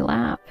made me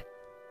laugh.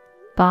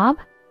 Bob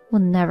will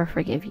never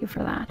forgive you for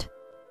that.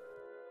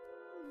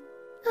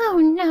 Oh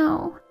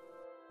no.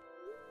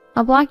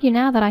 I'll block you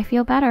now that I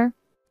feel better.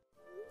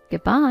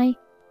 Goodbye.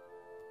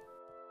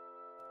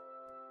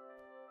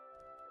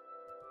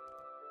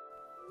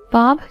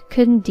 Bob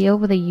couldn't deal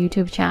with a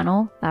YouTube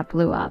channel that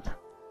blew up.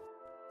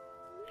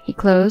 He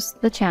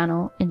closed the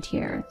channel in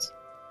tears.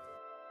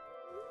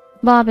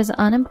 Bob is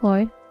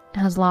unemployed,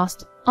 has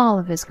lost all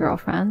of his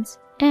girlfriends,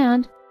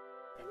 and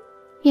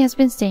he has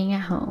been staying at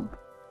home.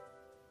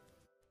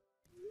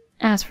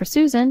 As for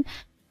Susan,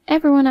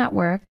 everyone at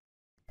work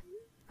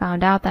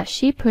found out that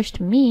she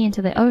pushed me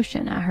into the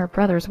ocean at her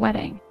brother's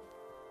wedding.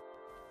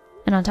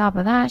 And on top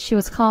of that, she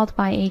was called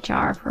by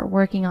HR for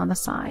working on the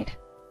side.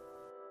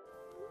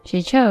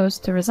 She chose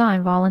to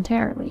resign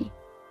voluntarily.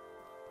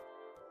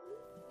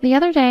 The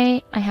other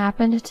day, I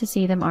happened to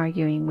see them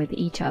arguing with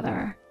each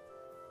other.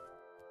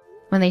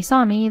 When they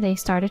saw me, they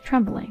started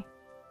trembling.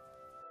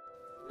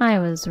 I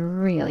was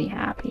really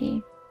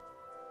happy.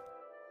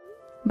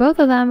 Both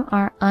of them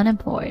are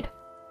unemployed,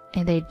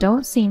 and they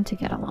don't seem to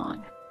get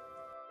along.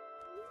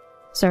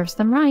 Serves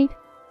them right.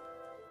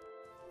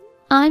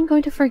 I'm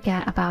going to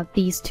forget about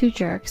these two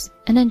jerks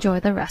and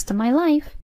enjoy the rest of my life.